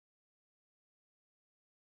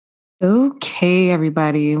Okay,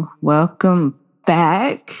 everybody, welcome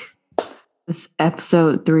back. It's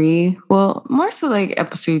episode 3. Well, more so like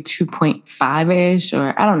episode 2.5 ish,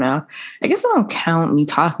 or I don't know. I guess I don't count me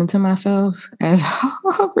talking to myself as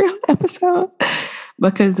a real episode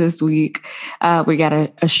because this week we got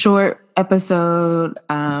a short episode.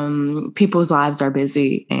 People's lives are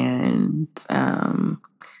busy, and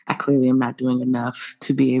I clearly am not doing enough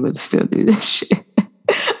to be able to still do this shit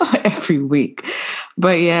every week.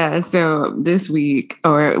 But yeah, so this week,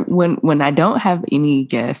 or when I don't have any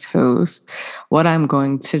guest hosts, what I'm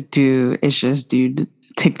going to do is just do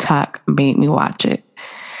TikTok made me watch it.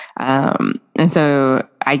 And so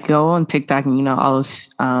I go on TikTok and all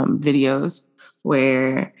those videos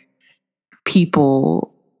where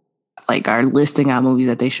people like are listing out movies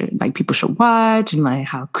that they should like people should watch and like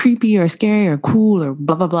how creepy or scary or cool or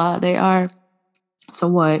blah blah blah they are. So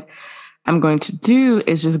what I'm going to do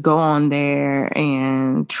is just go on there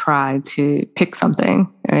and try to pick something.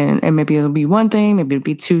 And maybe it'll be one thing, maybe it'll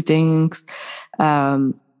be two things.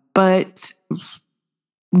 But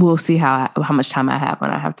we'll see how much time I have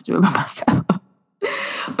when I have to do it by myself.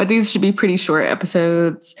 But these should be pretty short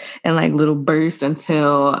episodes and like little bursts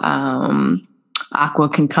until Aqua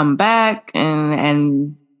can come back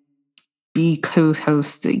and be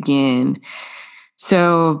co-host again.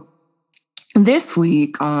 So this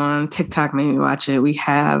week on TikTok Made Me Watch It, we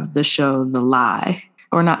have the show The Lie.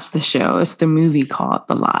 Or not the show, it's the movie called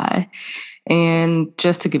The Lie. And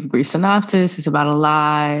just to give a brief synopsis, it's about a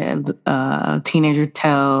lie a teenager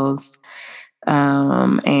tells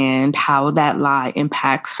and how that lie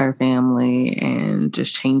impacts her family and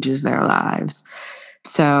just changes their lives.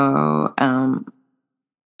 So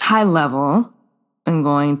high level, I'm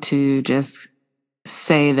going to just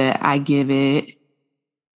say that I give it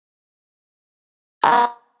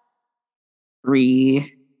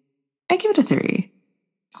 3. I give it a 3.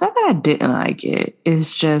 It's not that I didn't like it.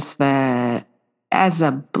 It's just that as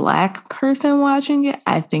a Black person watching it,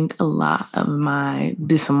 I think a lot of my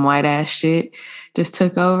this some white ass shit just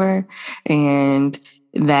took over. And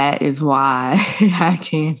that is why I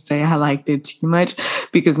can't say I liked it too much,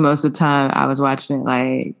 because most of the time I was watching it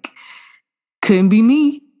like, couldn't be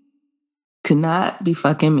me. Could not be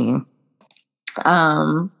fucking me.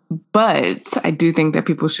 But I do think that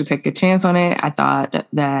people should take a chance on it. I thought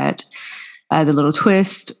that the little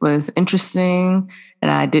twist was interesting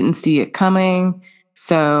and I didn't see it coming.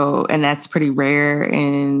 So, and that's pretty rare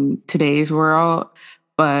in today's world.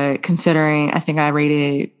 But considering I think I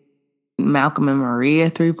rated Malcolm and Marie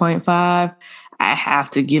 3.5, I have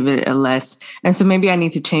to give it a less. And so maybe I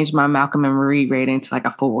need to change my Malcolm and Marie rating to like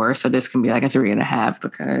a 4. So this can be like a 3.5,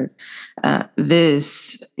 because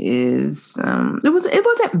this is it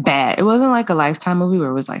wasn't bad. It wasn't like a Lifetime movie where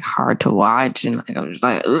it was like hard to watch and like I was just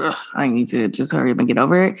like, ugh, I need to just hurry up and get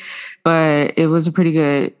over it. But it was a pretty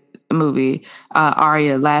good movie.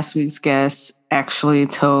 Aria, last week's guest, actually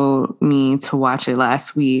told me to watch it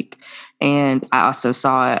last week. And I also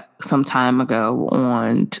saw it some time ago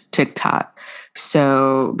on TikTok.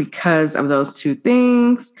 So because of those two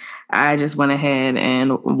things, I just went ahead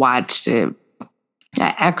and watched it.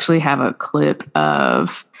 I actually have a clip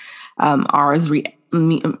of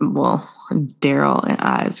Daryl and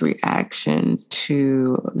I's reaction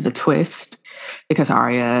to the twist, because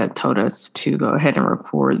Aria told us to go ahead and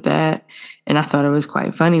record that. And I thought it was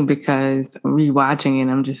quite funny because rewatching it,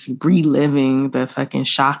 I'm just reliving the fucking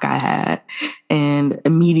shock I had. And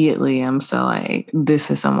immediately I'm so like, this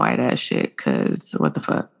is some white ass shit, because what the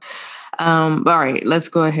fuck? But all right, let's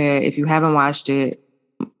go ahead. If you haven't watched it,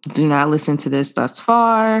 do not listen to this thus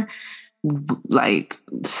far. Like,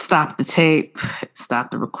 stop the tape,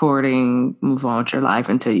 stop the recording, move on with your life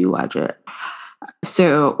until you watch it.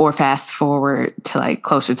 So, or fast forward to like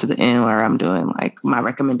closer to the end where I'm doing like my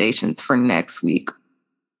recommendations for next week.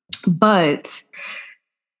 But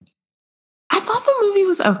I thought the movie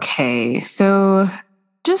was okay. So,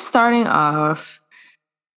 just starting off,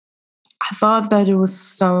 I thought that it was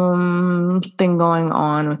something going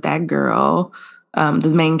on with that girl,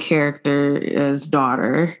 the main character's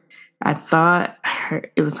daughter. I thought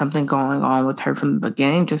it was something going on with her from the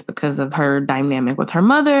beginning, just because of her dynamic with her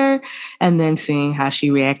mother, and then seeing how she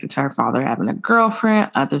reacted to her father having a girlfriend.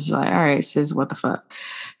 I was like, all right, sis, what the fuck?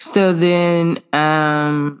 So then,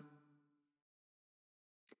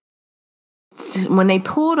 when they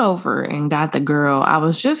pulled over and got the girl, I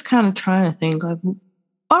was just kind of trying to think like,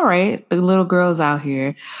 all right, the little girl's out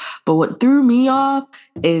here. But what threw me off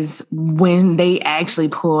is when they actually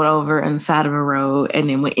pulled over on the side of a road and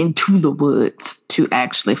then went into the woods to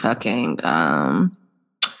actually fucking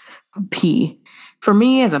pee. For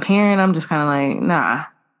me as a parent, I'm just kind of like, nah,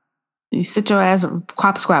 You sit your ass,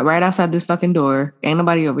 quap squat right outside this fucking door. Ain't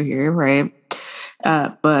nobody over here, right?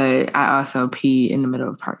 But I also pee in the middle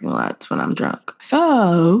of parking lots when I'm drunk.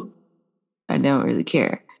 So I don't really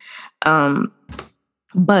care.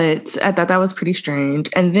 But I thought that was pretty strange.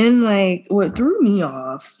 And then, like, what threw me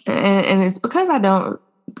off, and it's because I don't,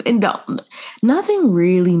 and don't, nothing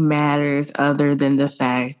really matters other than the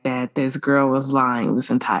fact that this girl was lying this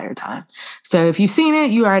entire time. So if you've seen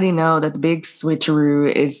it, you already know that the big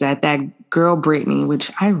switcheroo is that girl Brittany,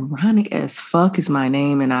 which ironic as fuck is my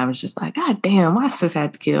name, and I was just like, God damn, why sis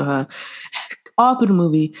had to kill her? All through the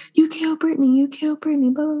movie, you killed Brittany,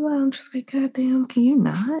 blah, blah, blah. I'm just like, God damn, can you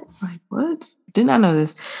not? Like, what? Did not know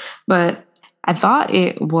this. But I thought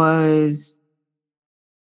it was.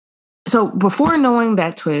 So before knowing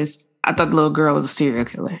that twist, I thought the little girl was a serial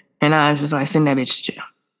killer. And I was just like, send that bitch to jail.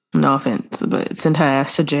 No offense, but send her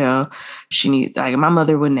ass to jail. She needs, like, my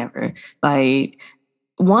mother would never. Like,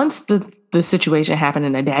 once the situation happened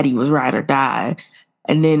and the daddy was ride or die,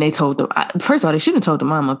 and then they told them, first of all, they shouldn't have told the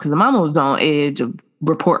mama because the mama was on edge of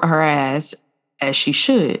report her ass as she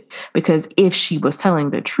should. Because if she was telling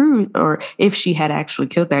the truth or if she had actually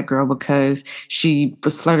killed that girl because she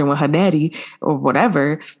was flirting with her daddy or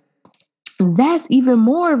whatever, that's even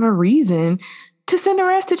more of a reason to send her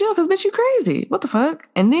ass to jail because bitch, you crazy. What the fuck?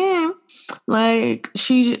 And then like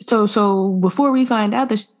so before we find out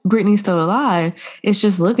that Brittany's still alive, it's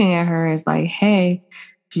just looking at her as like, hey,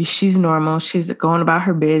 she's normal. She's going about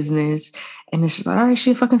her business. And it's just like, all right,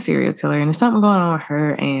 she's a fucking serial killer. And there's something going on with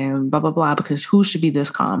her and blah, blah, blah, because who should be this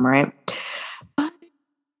calm, right? But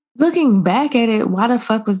looking back at it, why the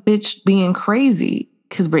fuck was bitch being crazy?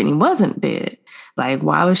 Because Brittany wasn't dead. Like,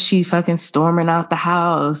 why was she fucking storming out the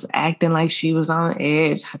house, acting like she was on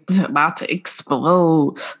edge, about to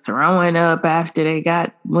explode, throwing up after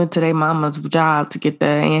they went to their mama's job to get the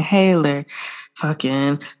inhaler,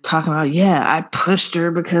 fucking talking about, yeah, I pushed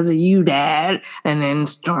her because of you, dad, and then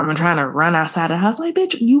storming, trying to run outside the house. Like,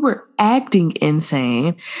 bitch, you were acting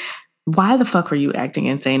insane. Why the fuck were you acting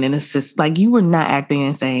insane? And it's just like, you were not acting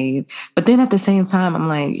insane. But then at the same time, I'm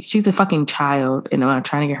like, she's a fucking child and I'm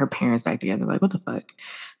trying to get her parents back together. Like, what the fuck?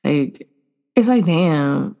 Like, it's like,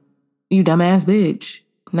 damn, you dumbass bitch.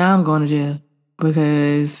 Now I'm going to jail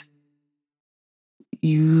because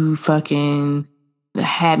you fucking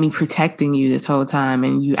had me protecting you this whole time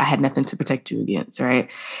and I had nothing to protect you against, right?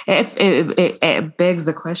 It begs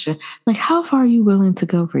the question, like, how far are you willing to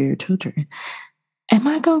go for your children? Am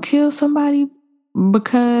I going to kill somebody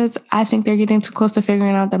because I think they're getting too close to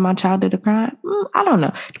figuring out that my child did the crime? I don't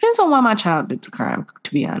know. Depends on why my child did the crime,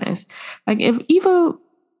 to be honest. Like, if Eva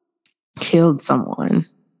killed someone,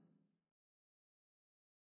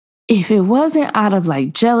 if it wasn't out of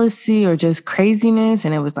like jealousy or just craziness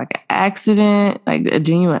and it was like an accident, like a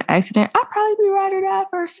genuine accident, I'd probably be right or die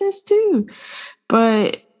for sis too.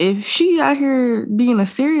 But if she out here being a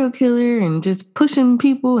serial killer and just pushing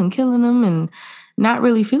people and killing them and not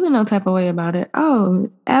really feeling no type of way about it, oh,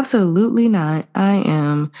 absolutely not. I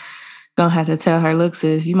am gonna have to tell her, look,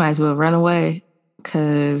 sis, you might as well run away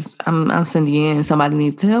because I'm sending you in. Somebody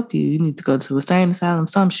needs to help you. You need to go to a insane asylum,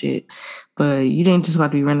 some shit. But you ain't just about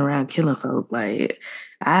to be running around killing folk. Like,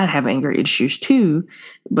 I have anger issues too,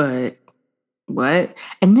 but what?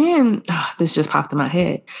 And then this just popped in my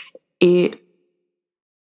head. It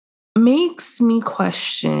makes me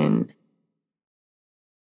question,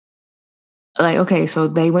 like, okay, so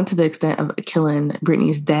they went to the extent of killing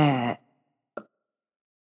Brittany's dad,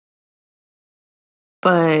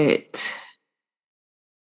 but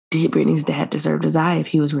did Brittany's dad deserve to die if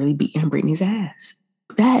he was really beating Brittany's ass?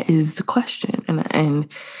 That is the question.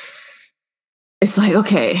 And it's like,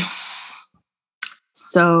 okay,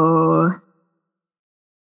 so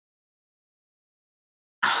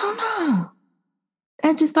I don't know.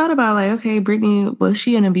 I just thought about, like, okay, Brittany, was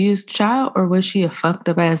she an abused child or was she a fucked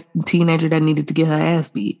up ass teenager that needed to get her ass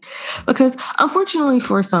beat? Because unfortunately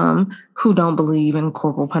for some who don't believe in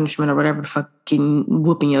corporal punishment or whatever the fucking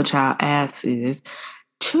whooping your child ass is,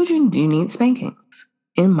 children do need spankings,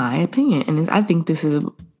 in my opinion. And I think this is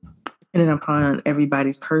dependent upon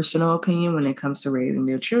everybody's personal opinion when it comes to raising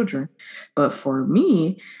their children. But for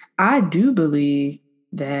me, I do believe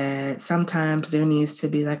that sometimes there needs to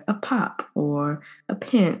be like a pop or a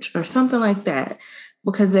pinch or something like that,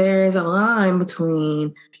 because there is a line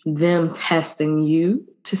between them testing you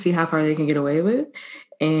to see how far they can get away with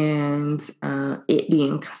and it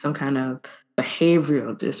being some kind of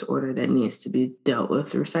behavioral disorder that needs to be dealt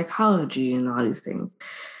with through psychology and all these things.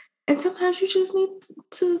 And sometimes you just need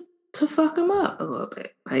to fuck them up a little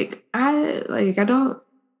bit. I don't.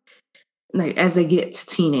 like as they get to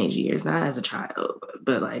teenage years, not as a child,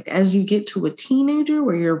 but like as you get to a teenager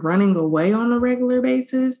where you're running away on a regular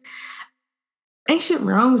basis, ain't shit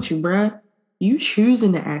wrong with you, bruh. You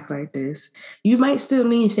choosing to act like this. You might still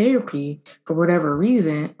need therapy for whatever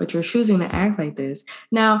reason, but you're choosing to act like this.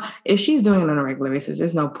 Now, if she's doing it on a regular basis,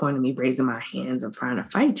 there's no point in me raising my hands and trying to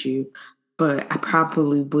fight you. But I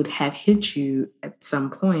probably would have hit you at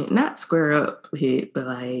some point, not square up hit, but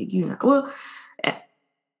like, well, eh,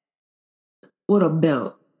 with a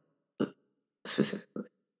belt specifically.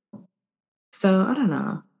 So I don't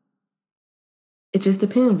know. It just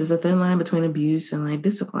depends. It's a thin line between abuse and like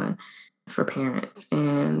discipline for parents.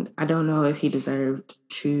 And I don't know if he deserved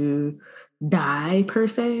to die per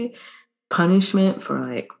se. Punishment for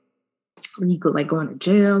like you could like going to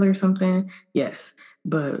jail or something. Yes.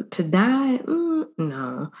 But to die,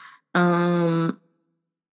 no. Um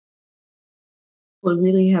would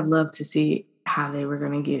really have loved to see how they were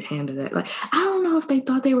gonna get handled it. Like I don't know if they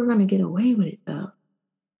thought they were gonna get away with it though.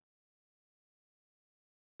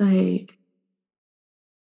 Like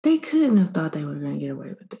they couldn't have thought they were gonna get away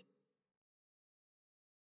with it.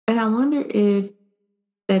 And I wonder if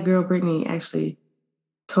that girl Brittany actually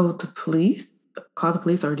told the police, called the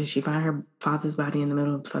police, or did she find her father's body in the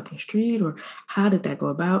middle of the fucking street, or how did that go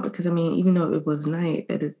about? Because I mean, even though it was night,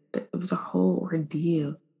 it was a whole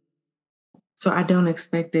ordeal. So I don't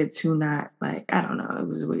expect it to not like I don't know. It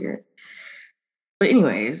was weird, but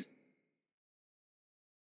anyways,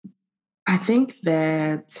 I think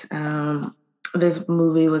that this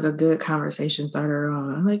movie was a good conversation starter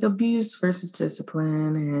on like abuse versus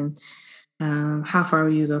discipline and how far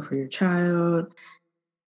will you go for your child.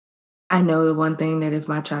 I know the one thing that if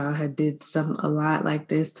my child had did something a lot like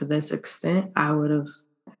this to this extent, I would have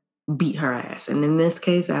beat her ass. And in this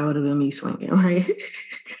case, I would have been me swinging, right?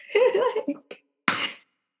 Like,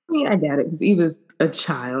 I doubt it because he was a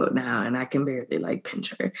child now and I can barely like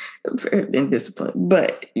pinch her in discipline.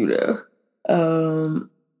 But, um,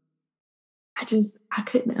 I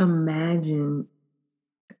couldn't imagine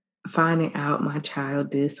finding out my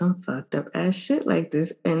child did some fucked up ass shit like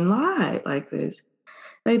this and lied like this.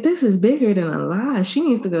 Like, this is bigger than a lie. She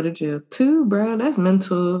needs to go to jail too, bro. That's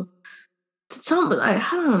mental. Something like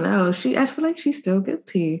I don't know. I feel like she's still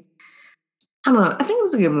guilty. I don't know. I think it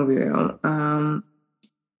was a good movie though. I'm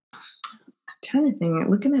trying to think.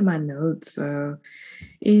 Looking at my notes,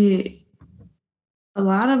 it a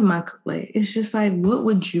lot of my like it's just like, what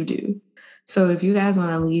would you do? So if you guys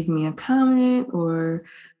want to leave me a comment or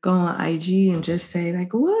go on IG and just say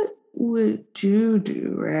like, what would you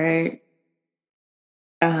do, right?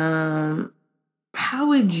 Um, how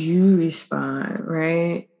would you respond,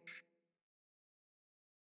 right?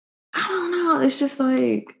 I don't know. It's just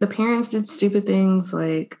like the parents did stupid things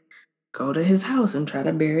like go to his house and try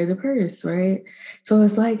to bury the purse, right? So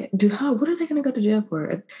it's like, dude, what are they gonna go to jail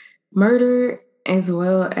for? Murder as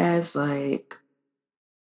well as like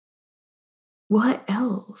what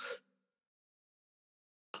else?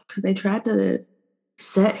 Because they tried to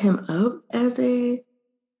set him up as a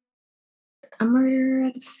murderer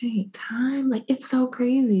at the same time. Like it's so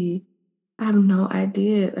crazy. I have no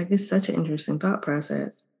idea. Like it's such an interesting thought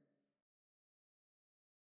process.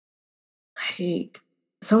 Like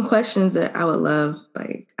some questions that I would love,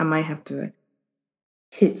 like I might have to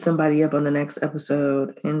hit somebody up on the next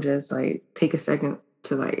episode and just like take a second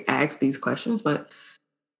to like ask these questions. But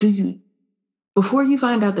do you, before you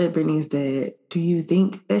find out that Brittany's dead, do you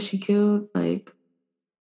think that she killed? Like,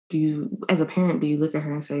 do you, as a parent, do you look at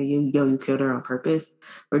her and say, yo, you killed her on purpose?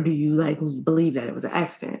 Or do you like believe that it was an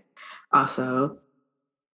accident? Also,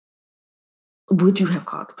 would you have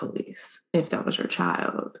called the police if that was your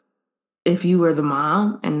child? If you were the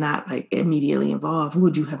mom and not like immediately involved,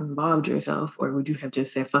 would you have involved yourself or would you have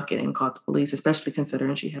just said fuck it and called the police, especially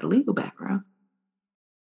considering she had a legal background?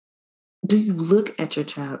 Do you look at your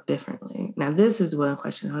child differently? Now, this is one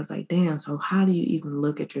question I was like, damn, so how do you even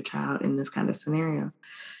look at your child in this kind of scenario?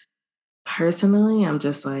 Personally, I'm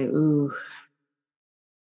just like, ooh,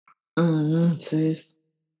 sis,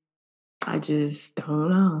 I just don't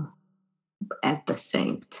know. At the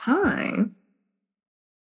same time,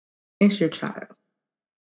 it's your child.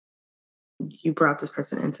 You brought this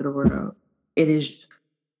person into the world. It is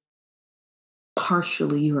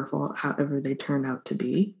partially your fault, however they turn out to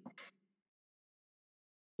be.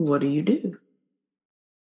 What do you do?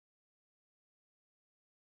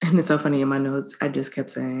 And it's so funny in my notes, I just kept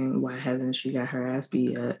saying, why hasn't she got her ass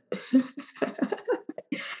beat yet?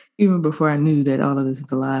 Even before I knew that all of this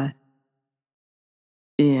is a lie.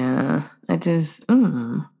 Yeah, But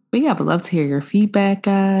yeah, I would love to hear your feedback,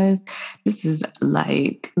 guys. This is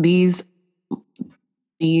like these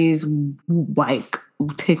like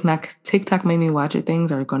TikTok made me watch it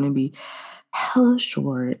things are going to be hella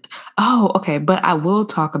short. Oh, okay. But I will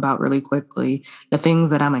talk about really quickly the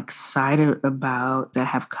things that I'm excited about that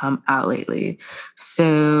have come out lately.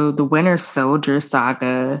 So the Winter Soldier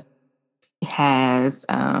saga has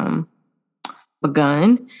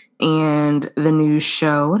begun, and the new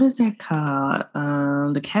show, what is that called?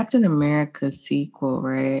 The Captain America sequel,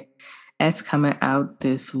 right? That's coming out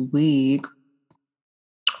this week.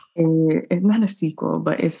 It's not a sequel,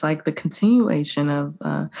 but it's like the continuation of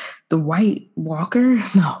the White Walker.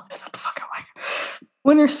 No, it's not the fucking White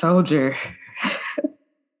Winter Soldier.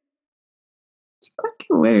 It's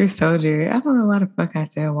fucking Winter Soldier. I don't know why the fuck I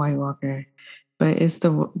said White Walker, but it's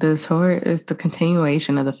the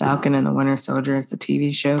continuation of the Falcon and the Winter Soldier. It's a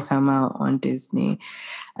TV show come out on Disney.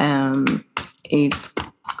 Um, it's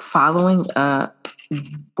following up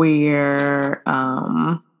where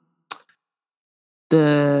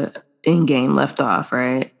the Endgame left off,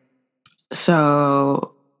 right?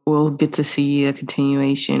 So we'll get to see a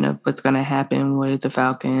continuation of what's going to happen with the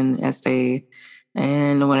Falcon and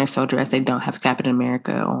the Winter Soldier as they don't have Captain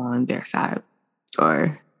America on their side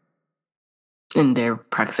or in their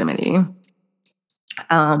proximity.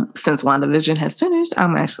 Since WandaVision has finished,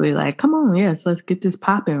 I'm actually like, come on, yes, let's get this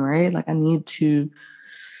popping, right? Like I need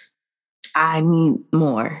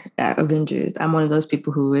more Avengers. I'm one of those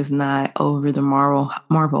people who is not over the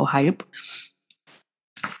Marvel hype.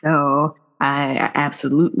 So I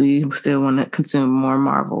absolutely still want to consume more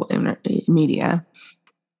Marvel media.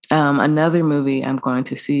 Another movie I'm going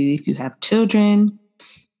to see if you have children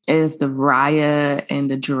is the Raya and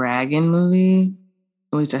the Dragon movie,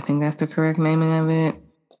 which I think that's the correct naming of it.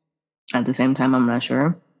 At the same time, I'm not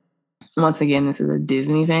sure. Once again, this is a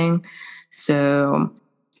Disney thing. So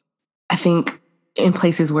I think in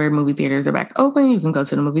places where movie theaters are back open, you can go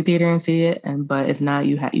to the movie theater and see it. But if not,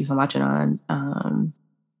 you can watch it on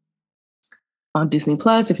Disney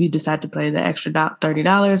Plus if you decide to pay the extra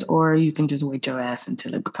 $30, or you can just wait your ass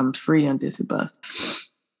until it becomes free on Disney Plus.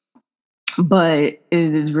 But it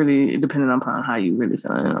is really dependent upon how you really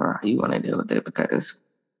feeling or how you want to deal with it, because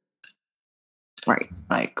right,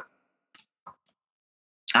 like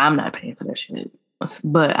I'm not paying for that shit.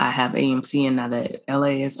 But I have AMC, and now that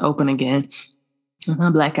LA is open again,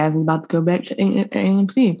 my black ass is about to go back to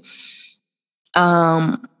AMC.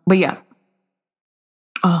 But yeah.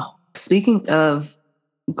 Oh, speaking of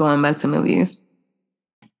going back to movies,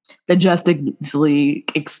 the Justice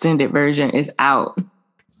League extended version is out,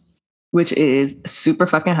 which is super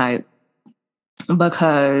fucking hype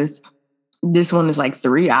because this one is like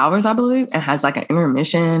 3 hours, I believe, and has like an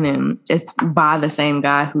intermission, and it's by the same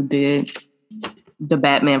guy who did the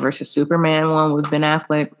Batman versus Superman one with Ben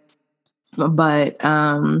Affleck. But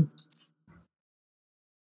I'm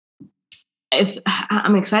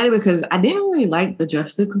excited because I didn't really like the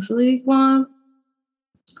Justice League one.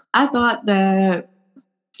 I thought that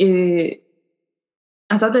it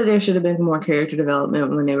I thought that there should have been more character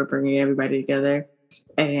development when they were bringing everybody together.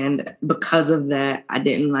 And because of that, I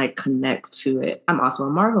didn't like connect to it. I'm also a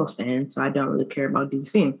Marvel fan, so I don't really care about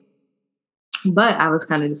DC. But I was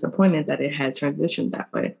kind of disappointed that it had transitioned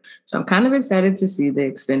that way. So I'm kind of excited to see the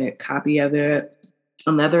extended copy of it.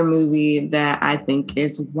 Another movie that I think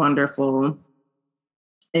is wonderful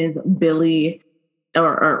is Billie,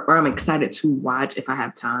 or I'm excited to watch if I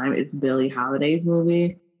have time. It's Billie Holiday's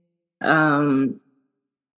movie.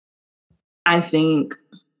 I think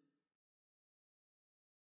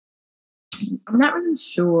I'm not really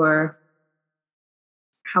sure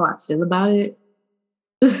how I feel about it.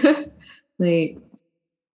 Like,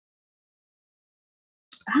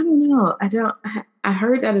 I don't know. I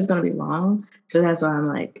heard that it's gonna be long, so that's why I'm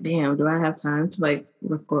like, damn, do I have time to like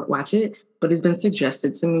watch it? But it's been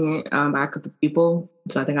suggested to me by a couple people,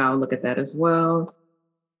 so I think I'll look at that as well.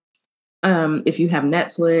 If you have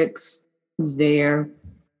Netflix, there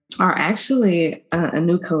are actually a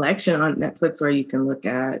new collection on Netflix where you can look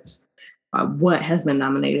at what has been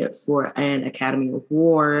nominated for an Academy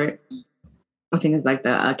Award. I think it's like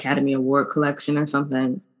the Academy Award collection or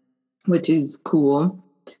something, which is cool.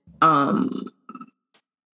 Um,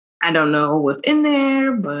 I don't know what's in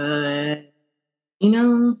there, but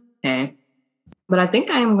hey. But I think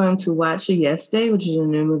I am going to watch Yes Day, which is a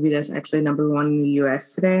new movie that's actually #1 in the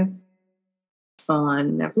US today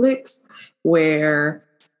on Netflix, where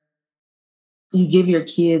you give your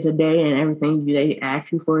kids a day and everything they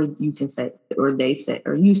ask you for, you can say, or they say,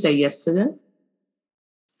 or you say yes to them.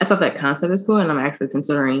 I thought that concept is cool, and I'm actually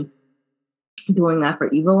considering doing that for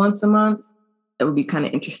Eva once a month. That would be kind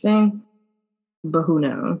of interesting, but who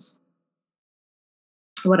knows?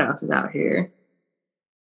 What else is out here?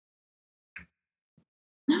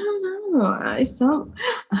 I don't It's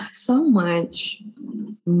so much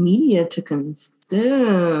media to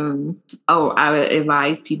consume. Oh, I would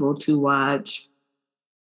advise people to watch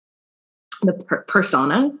the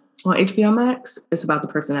Persona on HBO Max. It's about the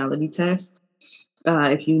personality test.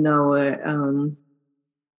 If you know it, I'm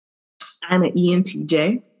an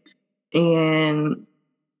ENTJ, and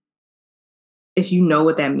if you know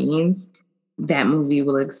what that means, that movie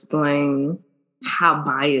will explain how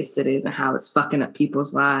biased it is and how it's fucking up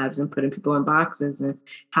people's lives and putting people in boxes and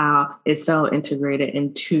how it's so integrated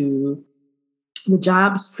into the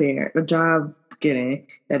job fair, the job getting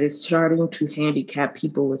that is starting to handicap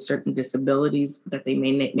people with certain disabilities that they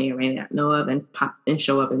may or may not know of and pop and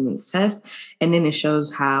show up in these tests. And then it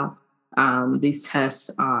shows how these tests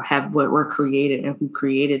have what were created and who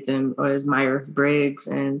created them, or as Myers Briggs.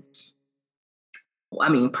 And I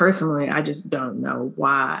mean, personally, I just don't know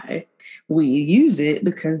why we use it,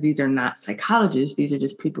 because these are not psychologists. These are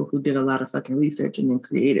just people who did a lot of fucking research and then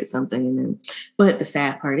created something. And then, but the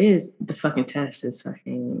sad part is the fucking test is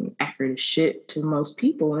fucking accurate as shit to most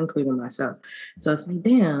people, including myself. So it's like,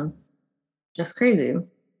 damn, that's crazy.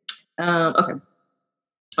 Okay.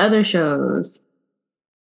 Other shows.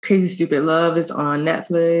 Crazy Stupid Love is on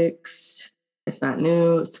Netflix. It's not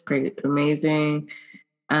new. It's great, amazing.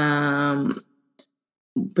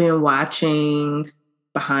 Been watching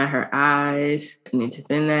Behind Her Eyes. I need to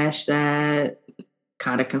finish that.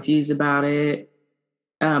 Kind of confused about it.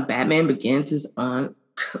 Batman Begins is on.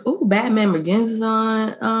 Oh, Batman Begins is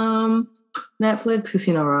on Netflix.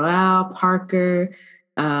 Casino Royale, Parker,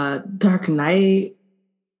 Dark Knight,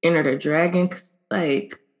 Enter the Dragon.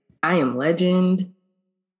 Like, I Am Legend.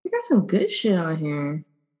 We got some good shit on here.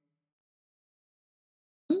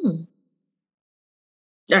 Mm.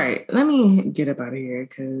 All right, let me get up out of here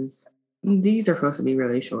because these are supposed to be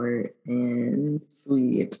really short and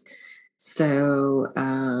sweet. So,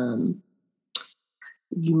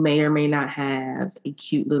 you may or may not have a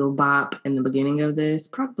cute little bop in the beginning of this.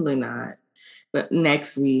 Probably not. But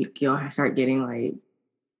next week, you'll start getting like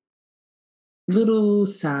little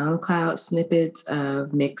SoundCloud snippets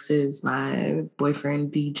of mixes my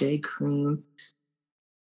boyfriend DJ Cream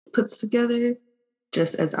puts together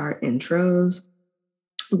just as our intros,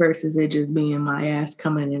 versus it just being my ass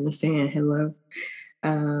coming in and saying hello.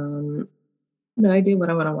 No idea what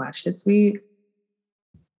I'm going to watch this week.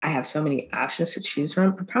 I have so many options to choose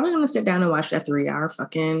from. I'm probably going to sit down and watch that 3-hour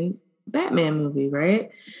fucking Batman movie,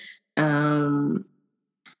 right?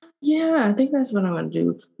 Yeah, I think that's what I'm going to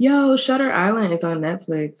do. Yo, Shutter Island is on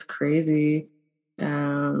Netflix. Crazy.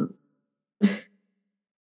 Um,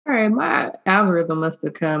 all right, my algorithm must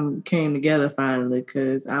have came together finally,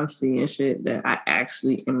 because I'm seeing shit that I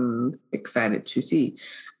actually am excited to see.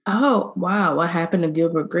 Oh, wow. What Happened to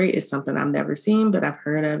Gilbert Grape is something I've never seen, but I've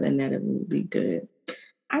heard of, and that it will be good.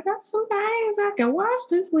 I got some things I can watch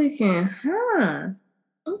this weekend, huh?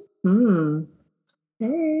 Hmm.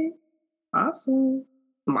 Hey, awesome.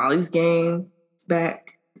 Molly's Game is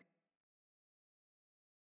back.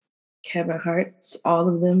 Kevin Hart's, all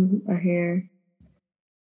of them are here.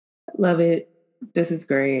 Love it. This is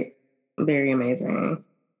great. Very amazing.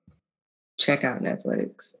 Check out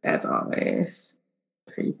Netflix as always.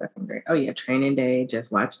 Pretty fucking great. Oh yeah, Training Day.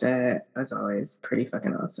 Just watch that. As always, pretty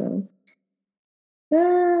fucking awesome.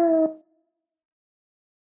 All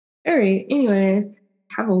right. Anyways,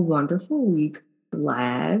 have a wonderful week,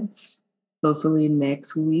 lads. Hopefully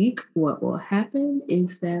next week, what will happen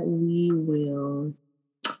is that we will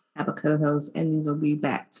have a co-host, and these will be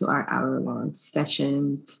back to our hour-long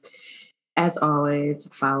sessions. As always,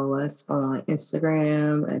 follow us on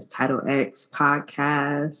Instagram as Title X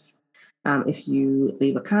Podcast. If you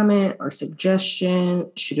leave a comment or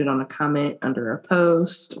suggestion, shoot it on a comment under a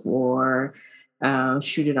post, or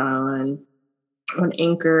shoot it on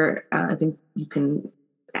Anchor. I think you can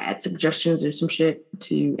add suggestions or some shit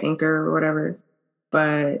to Anchor or whatever.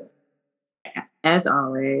 But as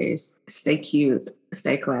always, stay cute,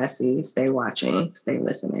 stay classy, stay watching, stay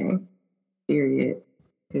listening. Period.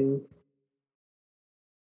 Who?